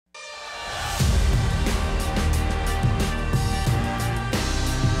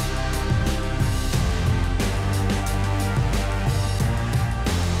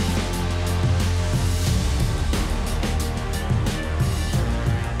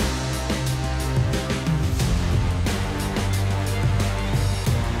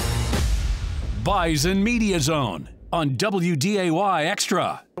Bison Media Zone on WDAY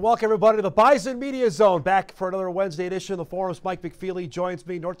Extra. Welcome everybody to the Bison Media Zone. Back for another Wednesday edition of the Forums. Mike McFeely joins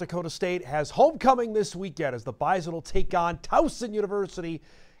me. North Dakota State has homecoming this weekend as the Bison will take on Towson University.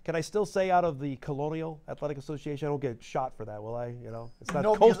 Can I still say out of the Colonial Athletic Association? I don't get shot for that, will I? You know, it's not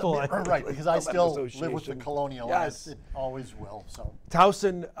Coastal. Right, because I still live with the Colonial. Yes. It always will. So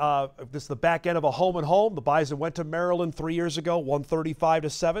Towson, this is the back end of a home and home. The Bison went to Maryland 3 years ago,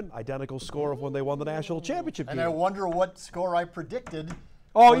 135-7, identical score of when they won the national championship game. And I wonder what score I predicted.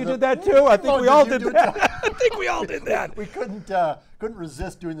 Oh, you did that too? I think we all did that. I think we all did that. We couldn't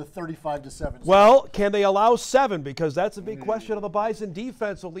resist doing the 35-7. Well, can they allow 7? Because that's a big question of the Bison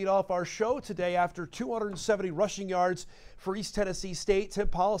defense. Will lead off our show today after 270 rushing yards for East Tennessee State. Tim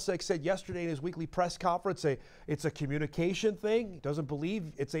Polasek said yesterday in his weekly press conference it's a communication thing. He doesn't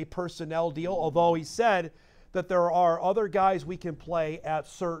believe it's a personnel deal, although he said that there are other guys we can play at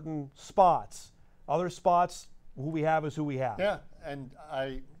certain spots. Other spots, who we have is who we have. Yeah, and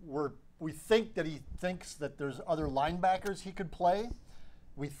we think that he thinks that there's other linebackers he could play.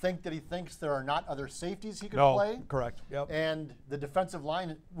 We think that he thinks there are not other safeties he could play. Correct. Yep. And the defensive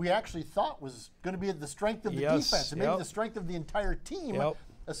line we actually thought was going to be the strength of the defense and maybe the strength of the entire team,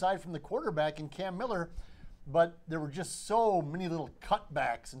 aside from the quarterback and Cam Miller. But there were just so many little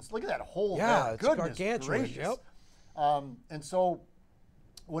cutbacks. And look at that hole there. It's gargantuan. Gracious. And so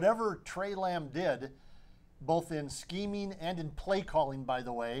whatever Trey Lamb did, both in scheming and in play calling, by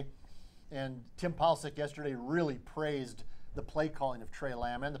the way, and Tim Polasek yesterday really praised the play calling of Trey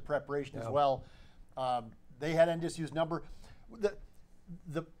Lamb and the preparation as well. They had NDSU's number.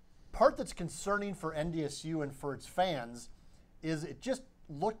 The part that's concerning for NDSU and for its fans is it just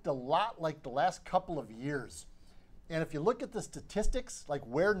looked a lot like the last couple of years. And if you look at the statistics, like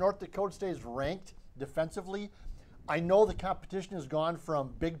where North Dakota State is ranked defensively, I know the competition has gone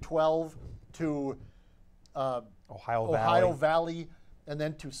from Big 12 to Ohio Valley and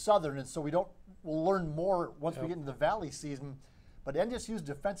then to Southern, and so we'll learn more once we get into the Valley season. But NDSU's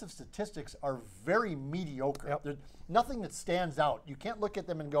defensive statistics are very mediocre. There's nothing that stands out. You can't look at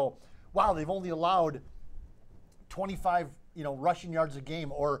them and go, wow, they've only allowed 25 rushing yards a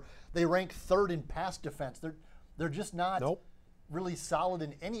game, or they rank 3rd in pass defense. They're just not really solid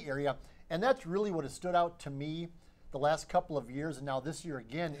in any area. And that's really what has stood out to me the last couple of years, and now this year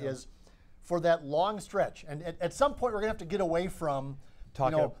again, is for that long stretch. And at some point, we're going to have to get away from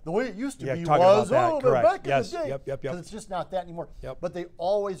the way it used to be was, they're back in the day. Because it's just not that anymore. But they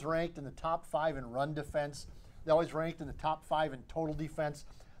always ranked in the top 5 in run defense. They always ranked in the top 5 in total defense.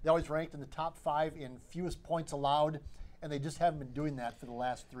 They always ranked in the top 5 in fewest points allowed. And they just haven't been doing that for the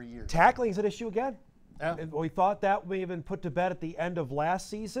last 3 years. Tackling is an issue again. Yeah. We thought that may have been put to bed at the end of last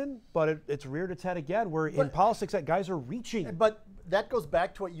season, but it's reared its head again. Where in politics, that guys are reaching. But that goes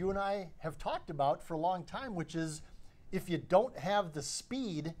back to what you and I have talked about for a long time, which is if you don't have the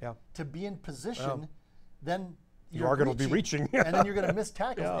speed to be in position, then you are going to be reaching, and then you're going to miss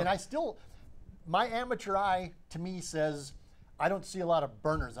tackles. And my amateur eye to me says I don't see a lot of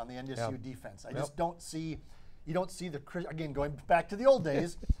burners on the NDSU defense. I just don't see. You don't see again, going back to the old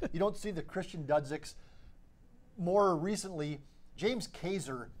days, you don't see the Christian Dudziks. More recently, James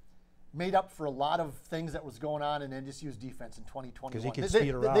Kaiser made up for a lot of things that was going on in NDSU's defense in 2021. Because he could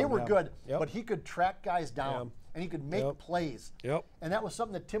speed around. They were good, but he could track guys down, and he could make plays. And that was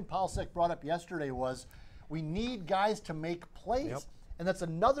something that Tim Polasek brought up yesterday was we need guys to make plays. And that's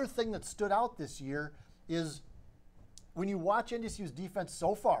another thing that stood out this year is when you watch NDSU's defense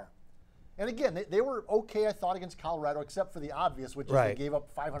so far, and again, they were okay, I thought, against Colorado, except for the obvious, which is they gave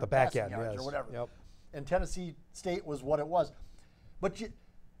up 500 passing yards or whatever. And Tennessee State was what it was. But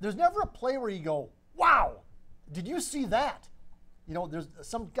there's never a play where you go, wow, did you see that? There's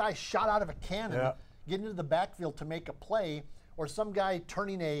some guy shot out of a cannon getting into the backfield to make a play, or some guy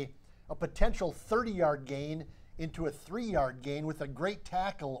turning a potential 30-yard gain into a 3-yard gain with a great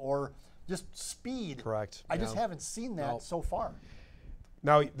tackle or just speed. Correct. I just haven't seen that so far.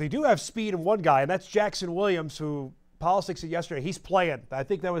 Now, they do have speed in one guy, and that's Jackson Williams, who Polasek said yesterday he's playing. I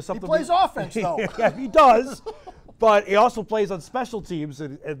think that was something. He plays offense, though. Yeah, he does. But he also plays on special teams,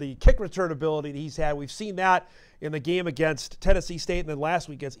 and the kick return ability that he's had. We've seen that in the game against Tennessee State and then last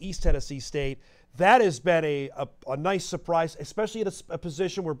week against East Tennessee State. That has been a nice surprise, especially at a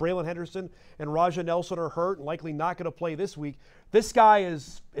position where Braylon Henderson and Raja Nelson are hurt and likely not going to play this week. This guy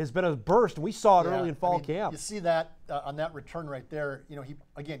has been a burst, and we saw it early in fall camp. You see that on that return right there.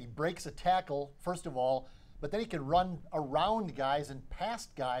 He breaks a tackle, first of all, but then he can run around guys and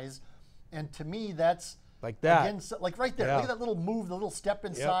past guys. And to me, that's like that. Again, like right there. Look at that little move, the little step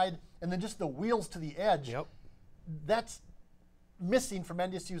inside, and then just the wheels to the edge. That's missing from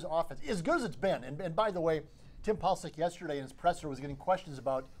NDSU's offense, as good as it's been. And by the way, Tim Palcic yesterday in his presser was getting questions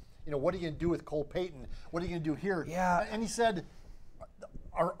about, what are you going to do with Cole Payton? What are you going to do here? Yeah. And he said,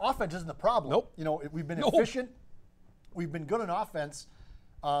 our offense isn't the problem. Nope. We've been efficient. We've been good on offense.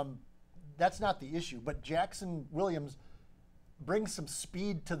 That's not the issue. But Jackson Williams brings some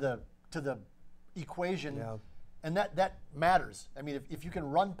speed to the equation, and that matters. I mean, if you can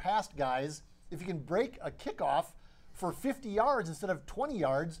run past guys, if you can break a kickoff for 50 yards instead of 20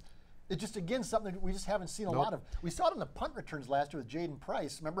 yards, it's just, again, something that we just haven't seen a lot of. We saw it in the punt returns last year with Jaden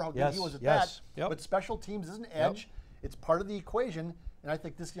Price. Remember how good he was at that? Yep. But special teams is an edge. It's part of the equation, and I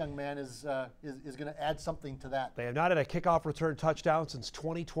think this young man is going to add something to that. They have not had a kickoff return touchdown since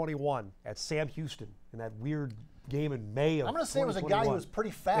 2021 at Sam Houston in that weird game in May of 2021. I'm going to say it was a guy who was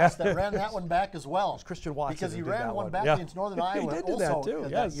pretty fast that ran that one back as well. It was Christian Watson. Because he ran one back against Northern Iowa he did that also too.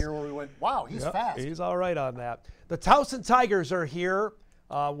 That year where we went, wow, he's fast. He's all right on that. The Towson Tigers are here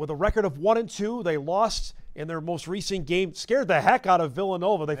with a record of 1-2. They lost in their most recent game, scared the heck out of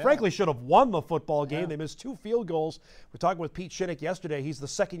Villanova. They frankly should have won the football game. They missed 2 field goals. We're talking with Pete Shinnick yesterday. He's the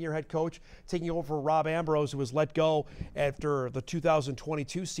second-year head coach, taking over for Rob Ambrose, who was let go after the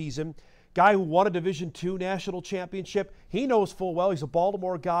 2022 season. Guy who won a Division II national championship. He knows full well he's a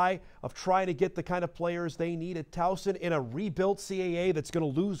Baltimore guy of trying to get the kind of players they need at Towson in a rebuilt CAA that's going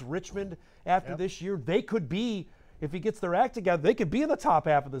to lose Richmond after this year. They could be, if he gets their act together, they could be in the top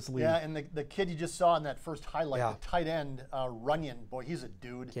half of this league. Yeah, and the kid you just saw in that first highlight, the tight end, Runyon, boy, he's a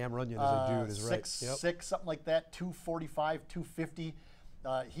dude. Cam Runyon is a dude, is right. 6'6", something like that, 245, 250.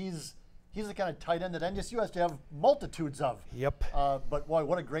 He's the kind of tight end that NDSU has to have multitudes of. Yep. But boy,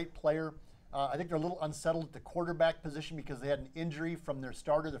 what a great player. I think they're a little unsettled at the quarterback position because they had an injury from their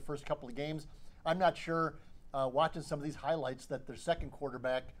starter the first couple of games. I'm not sure, watching some of these highlights, that their second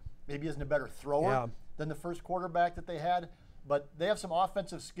quarterback maybe isn't a better thrower than the first quarterback that they had. But they have some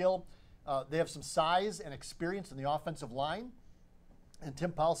offensive skill. They have some size and experience in the offensive line. And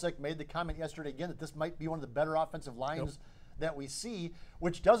Tim Palcic made the comment yesterday again that this might be one of the better offensive lines that we see,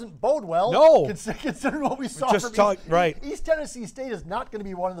 which doesn't bode well. No. Considering what we saw from East Tennessee State is not going to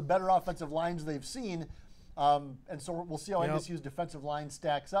be one of the better offensive lines they've seen. And so we'll see how NDSU's defensive line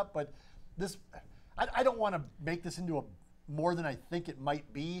stacks up. But this, I don't want to make this into a more than I think it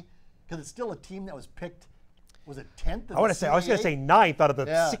might be, because it's still a team that was picked, was it 10th? I was going to say 9th out of the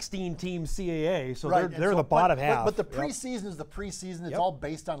 16-team CAA, so they're the bottom half. But the preseason is the preseason. It's all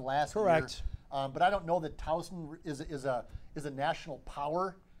based on last year. But I don't know that Towson is a national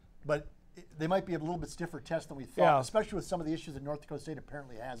power, but they might be a little bit stiffer test than we thought, especially with some of the issues that North Dakota State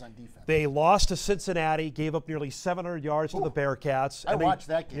apparently has on defense. They lost to Cincinnati, gave up nearly 700 yards to the Bearcats. I watched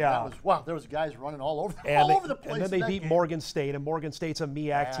that game. That was, wow, there was guys running all over the place. And then they beat Morgan State, and Morgan State's a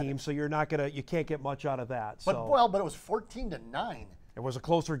MEAC team, so you can't get much out of that. But it was 14-9. It was a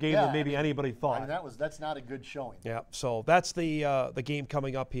closer game than maybe anybody thought. I mean, that's not a good showing. Yeah, so that's the game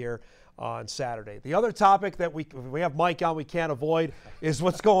coming up here on Saturday. The other topic that we have Mike on, we can't avoid, is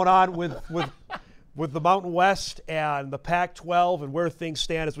what's going on with the Mountain West and the Pac-12 and where things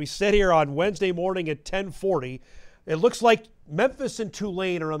stand. As we sit here on Wednesday morning at 10:40, it looks like Memphis and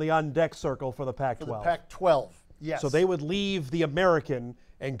Tulane are on the on-deck circle for the Pac-12. For the Pac-12, yes. So they would leave the American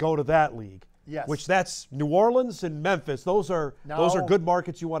and go to that league. Yes. Which that's New Orleans and Memphis. Those are good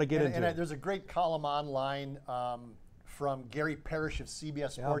markets you want to get into. And there's a great column online from Gary Parrish of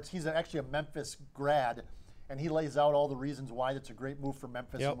CBS Sports. He's actually a Memphis grad, and he lays out all the reasons why that's a great move for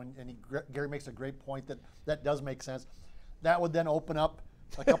Memphis. Gary makes a great point that does make sense. That would then open up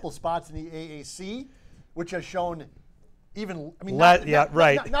a couple spots in the AAC, which has shown even. I mean, not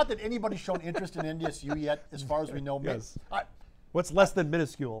that anybody's shown interest in NDSU yet, as far as we know. Yes. What's less than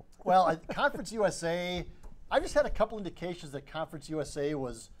minuscule? Well, Conference USA, I just had a couple indications that Conference USA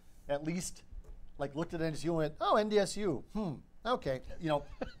was at least looked at NDSU and went, oh, NDSU, okay,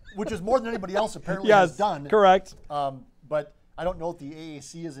 which is more than anybody else apparently has done. Correct. But I don't know if the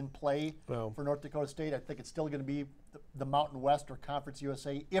AAC is in play for North Dakota State. I think it's still going to be the Mountain West or Conference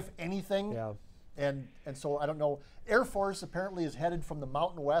USA, if anything. Yeah. And so I don't know. Air Force apparently is headed from the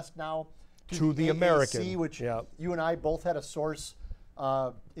Mountain West now to the American, which you and I both had a source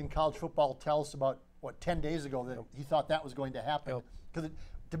in college football tell us about 10 days ago that he thought that was going to happen because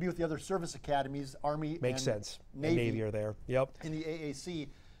to be with the other service academies, Army makes and sense. Navy are there. In the AAC.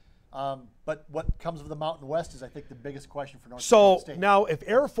 But what comes of the Mountain West is, I think, the biggest question for North Dakota State. So now, if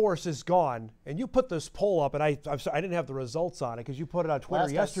Air Force is gone, and you put this poll up, and I didn't have the results on it because you put it on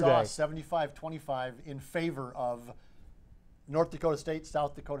Twitter yesterday. I saw 75-25 in favor of North Dakota State,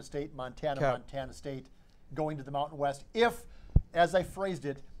 South Dakota State, Montana State going to the Mountain West. If, as I phrased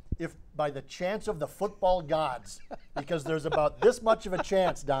it, if by the chance of the football gods, because there's about this much of a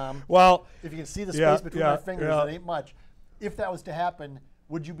chance, Dom. Well, if you can see the space between my fingers, yeah. it ain't much. If that was to happen,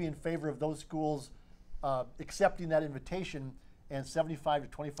 would you be in favor of those schools accepting that invitation? And 75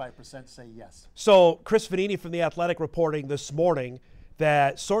 to 25% say yes. So Chris Vanini from The Athletic reporting this morning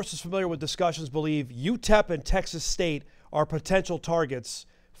that sources familiar with discussions believe UTEP and Texas State are potential targets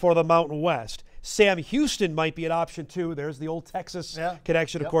for the Mountain West. Sam Houston might be an option too. There's the old Texas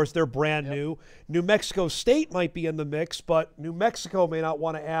connection. Of course, they're brand new. New Mexico State might be in the mix, but New Mexico may not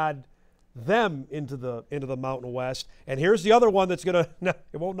want to add them into the Mountain West. And here's the other one that's going to,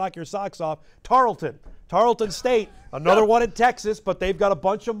 it won't knock your socks off, Tarleton. Tarleton State, another one in Texas, but they've got a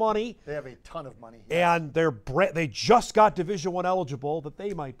bunch of money. They have a ton of money. And they just got Division I eligible that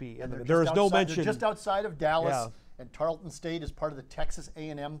they might be. And there is no mention. They're just outside of Dallas. And Tarleton State is part of the Texas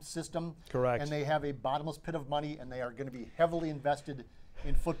A&M system. Correct. And they have a bottomless pit of money, and they are going to be heavily invested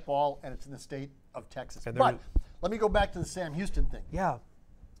in football, and it's in the state of Texas. But let me go back to the Sam Houston thing. Yeah.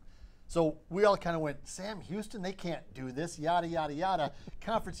 So we all kind of went, Sam Houston, they can't do this, yada, yada, yada.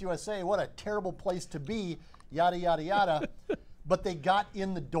 Conference USA, what a terrible place to be, yada, yada, yada. But they got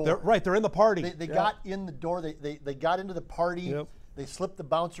in the door. They're in the party. They got in the door. They got into the party. Yep. They slipped the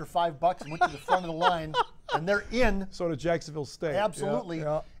bouncer $5 and went to the front of the line, and they're in. So did Jacksonville State. Absolutely.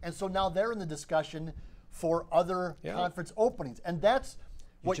 Yeah. And so now they're in the discussion for other conference openings. And that's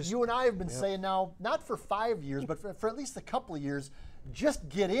what you and I have been saying now, not for 5 years, but for at least a couple of years. Just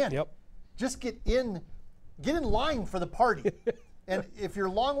get in. Yep. Just get in line for the party. And if you're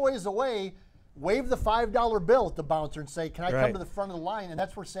a long ways away, wave the $5 bill at the bouncer and say, can I come to the front of the line? And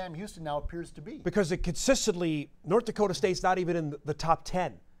that's where Sam Houston now appears to be. Because it consistently, North Dakota State's not even in the top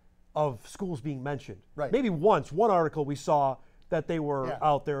 10 of schools being mentioned. Right. Maybe once, one article we saw that they were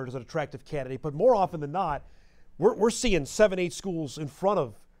out there as an attractive candidate. But more often than not, we're seeing 7, 8 schools in front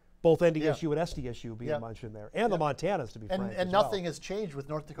of both NDSU and SDSU being mentioned there, and the Montanas, to be frank. And nothing has changed with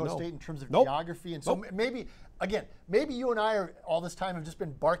North Dakota State in terms of geography. And so maybe you and I are all this time have just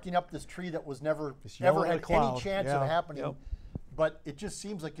been barking up this tree that was never ever had any chance of happening. Yep. But it just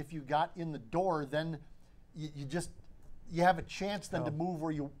seems like if you got in the door, then you have a chance then to move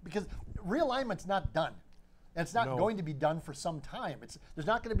where because realignment's not done. And it's not going to be done for some time. There's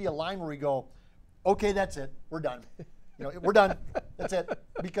not going to be a line where we go, okay, that's it, we're done. We're done. That's it.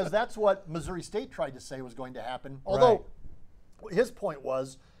 Because that's what Missouri State tried to say was going to happen. Although his point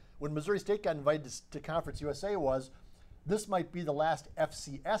was, when Missouri State got invited to Conference USA, was this might be the last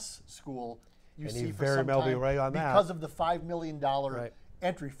FCS school you see for some time because of the $5 million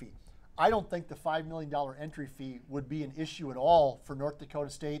entry fee. I don't think the $5 million entry fee would be an issue at all for North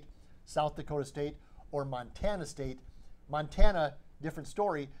Dakota State, South Dakota State, or Montana State. Montana, different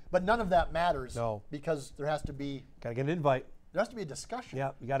story, but none of that matters because there has to be gotta get an invite. There has to be a discussion.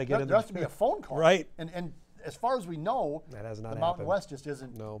 Yeah, you got to get in. There has to be a phone call. Right. And as far as we know, that has not the Mountain West just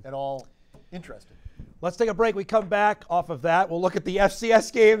isn't at all interested. Let's take a break. We come back off of that. We'll look at the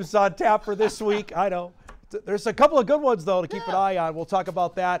FCS games on tap for this week. I know. There's a couple of good ones, though, to keep an eye on. We'll talk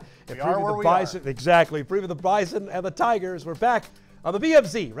about that. We are where we are. Exactly. Preview the Bison and the Tigers. We're back on the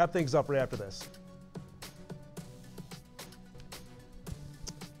BMZ. Wrap things up right after this.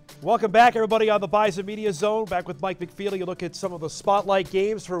 Welcome back, everybody, on the Bison Media Zone. Back with Mike McFeely. You look at some of the spotlight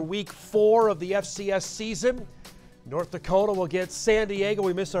games for Week 4 of the FCS season. North Dakota will get San Diego.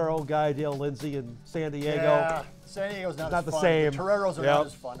 We miss our old guy, Dale Lindsay, in San Diego. Yeah, San Diego's not as the fun. same. The Toreros are not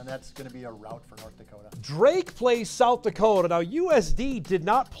as fun, and that's going to be a rout for North Dakota. Drake plays South Dakota. Now, USD did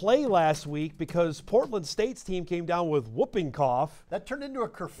not play last week because Portland State's team came down with whooping cough. That turned into a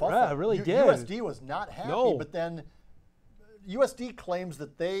kerfuffle. Yeah, it really did. USD was not happy, but then USD claims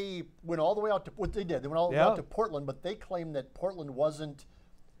that they went all the way out to what they did. They went all the way out to Portland, but they claim that Portland wasn't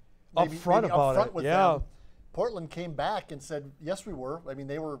upfront about it. With them. Portland came back and said, "Yes, we were." I mean,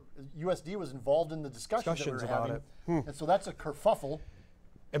 USD was involved in the discussions that we were having, and so that's a kerfuffle.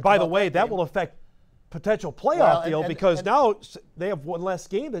 And by the way, that will affect potential playoff deal because now they have one less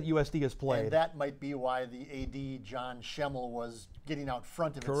game that USD has played. And that might be why the AD John Schemmel was getting out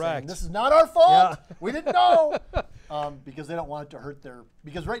front of it, Correct. saying, "This is not our fault. We didn't know," because they don't want it to hurt their.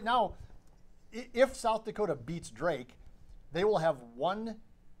 Because right now, if South Dakota beats Drake, they will have one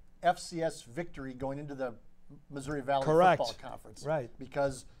FCS victory going into the Missouri Valley Football Conference. Right.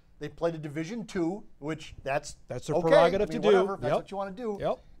 Because they played a Division II, which that's their prerogative to do. Whatever, that's what you want to do.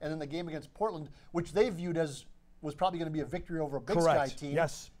 Yep. And then the game against Portland, which they viewed as was probably going to be a victory over a Big Sky team,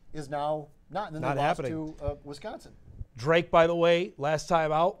 is now not. And then they lost to Wisconsin. Drake, by the way, last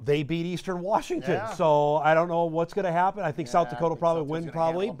time out, they beat Eastern Washington. Yeah. So I don't know what's going to happen. I think South I Dakota think probably South Dakota's win, gonna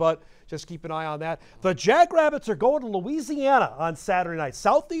handle probably, them. but just keep an eye on that. The Jackrabbits are going to Louisiana on Saturday night.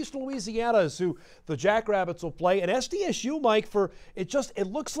 Southeastern Louisiana is who the Jackrabbits will play. And SDSU, Mike, it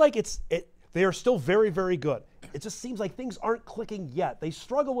looks like they are still very, very good. It just seems like things aren't clicking yet. They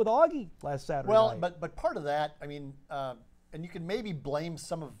struggled with Augie last Saturday night. But part of that, I mean, and you can maybe blame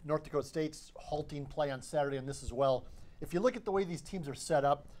some of North Dakota State's halting play on Saturday on this as well. If you look at the way these teams are set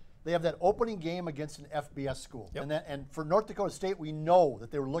up, they have that opening game against an FBS school. Yep. And for North Dakota State, we know that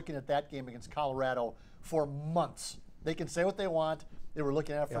they were looking at that game against Colorado for months. They can say what they want. They were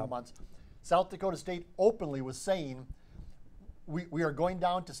looking at it for months. South Dakota State openly was saying, we are going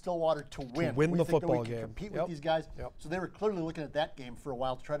down to Stillwater to win. Win we the think that football we can game. compete with these guys. Yep. So they were clearly looking at that game for a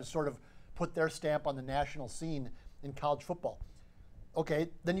while to try to sort of put their stamp on the national scene in college football. Okay,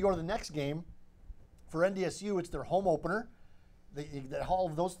 then you go to the next game. For NDSU, it's their home opener. All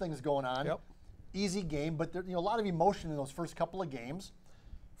of those things going on. Yep. Easy game, but a lot of emotion in those first couple of games.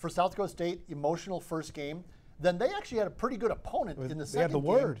 For South Dakota State, emotional first game. Then they actually had a pretty good opponent in the second game. They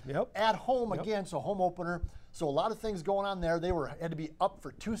had the Word. Yep. At home again, so home opener. So a lot of things going on there. They had to be up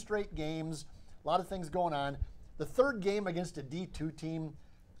for 2 straight games. A lot of things going on. The third game against a D2 team,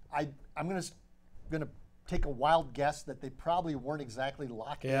 I'm gonna take a wild guess that they probably weren't exactly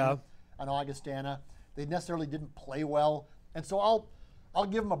locked in on Augustana. They necessarily didn't play well, and so I'll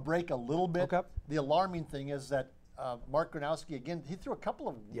give them a break a little bit. Okay. The alarming thing is that Mark Gronowski, again, he threw a couple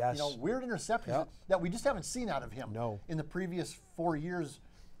of weird interceptions that we just haven't seen out of him in the previous 4 years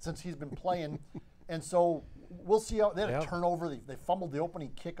since he's been playing. And so we'll see how they had a turnover. They fumbled the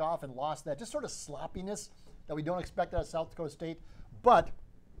opening kickoff and lost that. Just sort of sloppiness that we don't expect out of South Dakota State. But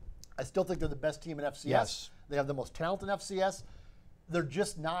I still think they're the best team in FCS. Yes. They have the most talent in FCS. They're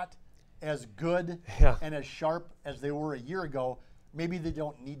just not as good and as sharp as they were a year ago. Maybe they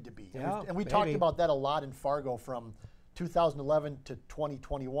don't need to be. And we talked about that a lot in Fargo from 2011 to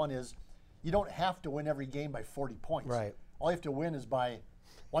 2021 is you don't have to win every game by 40 points. Right. All you have to win is by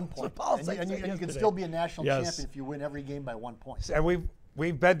 1 point. And you can yesterday. still be a national champion if you win every game by 1 point. And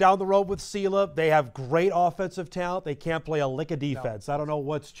we've been down the road with Sela. They have great offensive talent. They can't play a lick of defense. I don't know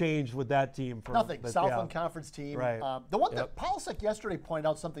what's changed with that team. Nothing. Southland Conference team. Right. The one that Polasek yesterday pointed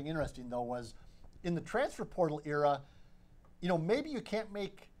out something interesting, though, was in the transfer portal era, maybe you can't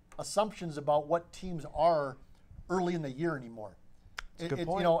make assumptions about what teams are early in the year anymore. That's a good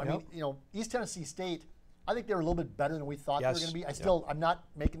point. I mean, East Tennessee State, I think they were a little bit better than we thought they were going to be. I'm not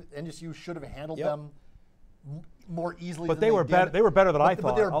making NDSU should have handled them more easily. But than they were better. They were better than I thought.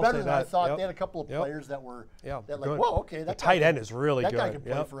 But they were I'll better say than I that. thought. They had a couple of players that were good. whoa, okay, that the guy tight end is really that good. guy can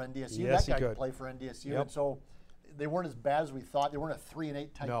play for NDSU. Yes, that guy he can could. play for NDSU. And so they weren't as bad as we thought. They weren't a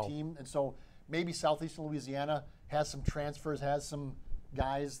 3-8 type team. And so maybe Southeastern Louisiana has some transfers, has some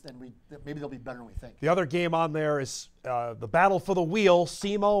guys, and maybe they'll be better than we think. The other game on there is the battle for the wheel,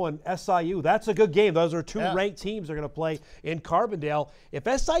 SEMO and SIU. That's a good game. Those are two ranked teams they're going to play in Carbondale. If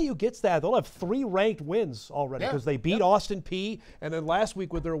SIU gets that, they'll have 3 ranked wins already because they beat Austin Peay, and then last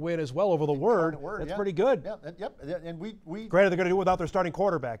week with their win as well over the Word. That's pretty good. And we granted, they're going to do it without their starting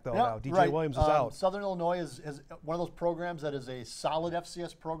quarterback, though, now. DJ Williams is out. Southern Illinois is one of those programs that is a solid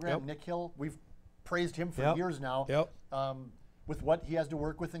FCS program. Nick Hill, we've praised him for years now. With what he has to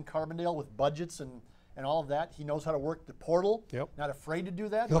work with in Carbondale, with budgets and all of that. He knows how to work the portal. Not afraid to do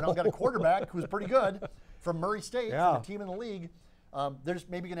that. But I've got a quarterback who's pretty good from Murray State, from a team in the league. They're just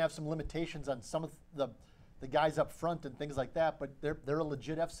maybe going to have some limitations on some of the guys up front and things like that, but they're a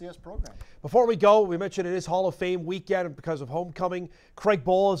legit FCS program. Before we go, we mentioned it is Hall of Fame weekend because of homecoming. Craig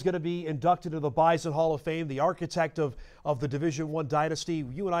Bohl is going to be inducted to the Bison Hall of Fame, the architect of the Division I dynasty.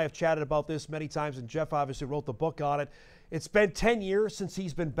 You and I have chatted about this many times, and Jeff obviously wrote the book on it. It's been 10 years since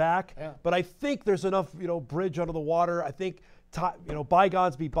he's been back, but I think there's enough, bridge under the water. I think,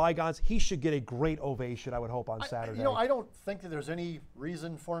 bygones be bygones. He should get a great ovation, I would hope, on Saturday. I don't think that there's any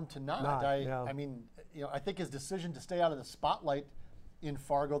reason for him to not. I mean, I think his decision to stay out of the spotlight in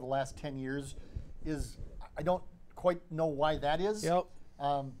Fargo the last 10 years is, I don't quite know why that is.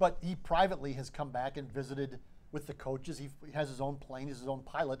 But he privately has come back and visited with the coaches. He has his own plane. He's his own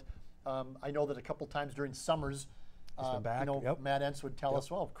pilot. I know that a couple times during summers, Matt Entz would tell us,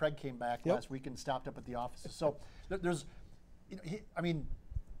 well, Craig came back last week and stopped up at the offices. So there's,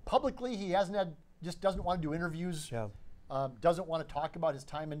 publicly he just doesn't want to do interviews. Doesn't want to talk about his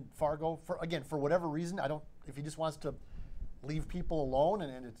time in Fargo for whatever reason. If he just wants to leave people alone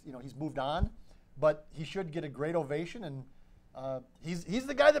and it's, he's moved on, but he should get a great ovation. And he's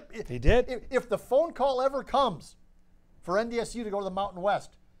the guy that he did. If the phone call ever comes for NDSU to go to the Mountain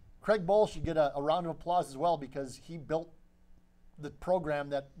West, Craig Bohl should get a round of applause as well because he built the program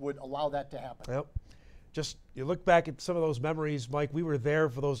that would allow that to happen. Yep. Just you look back at some of those memories, Mike. We were there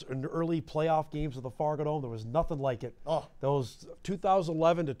for those early playoff games of the Fargo Dome. There was nothing like it. Oh. Those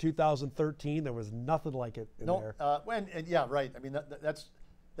 2011 to 2013, there was nothing like it in there. And yeah, right. I mean, that's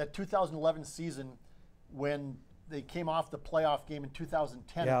that 2011 season when they came off the playoff game in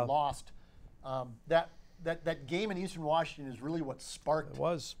 2010 and lost. That game in Eastern Washington is really what sparked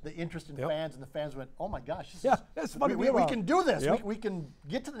the interest in fans, and the fans went, "Oh my gosh, it's fun. We can do this. We can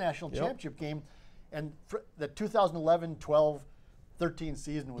get to the national championship game." And the 2011, 12, 13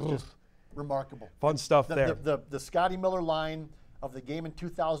 season was just remarkable. Fun stuff there. The Scotty Miller line of the game in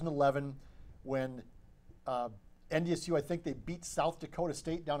 2011 when NDSU, I think they beat South Dakota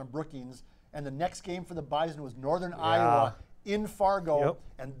State down in Brookings, and the next game for the Bison was Northern Iowa in Fargo,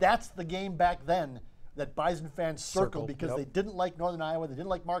 and that's the game back then that Bison fans circled because they didn't like Northern Iowa, they didn't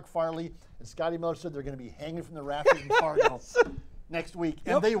like Mark Farley, and Scotty Miller said they're going to be hanging from the rafters in Fargo next week,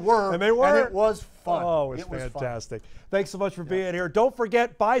 and they were, and it was fun. Oh, it was fantastic. Thanks so much for being here. Don't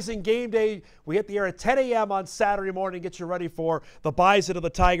forget, Bison Game Day. We hit the air at 10 a.m. on Saturday morning. Get you ready for the Bison of the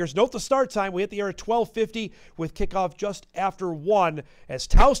Tigers. Note the start time. We hit the air at 12:50 with kickoff just after 1 as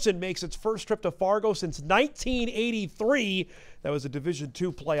Towson makes its first trip to Fargo since 1983. That was a Division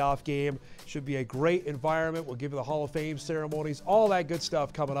II playoff game. Should be a great environment. We'll give you the Hall of Fame ceremonies, all that good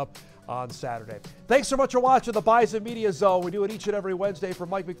stuff coming up on Saturday. Thanks so much for watching the Bison Media Zone. We do it each and every Wednesday. For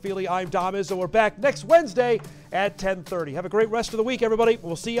Mike McFeely, I'm Dom Izzo. We're back next Wednesday at 10:30. Have a great rest of the week, everybody.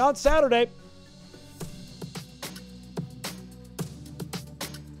 We'll see you on Saturday.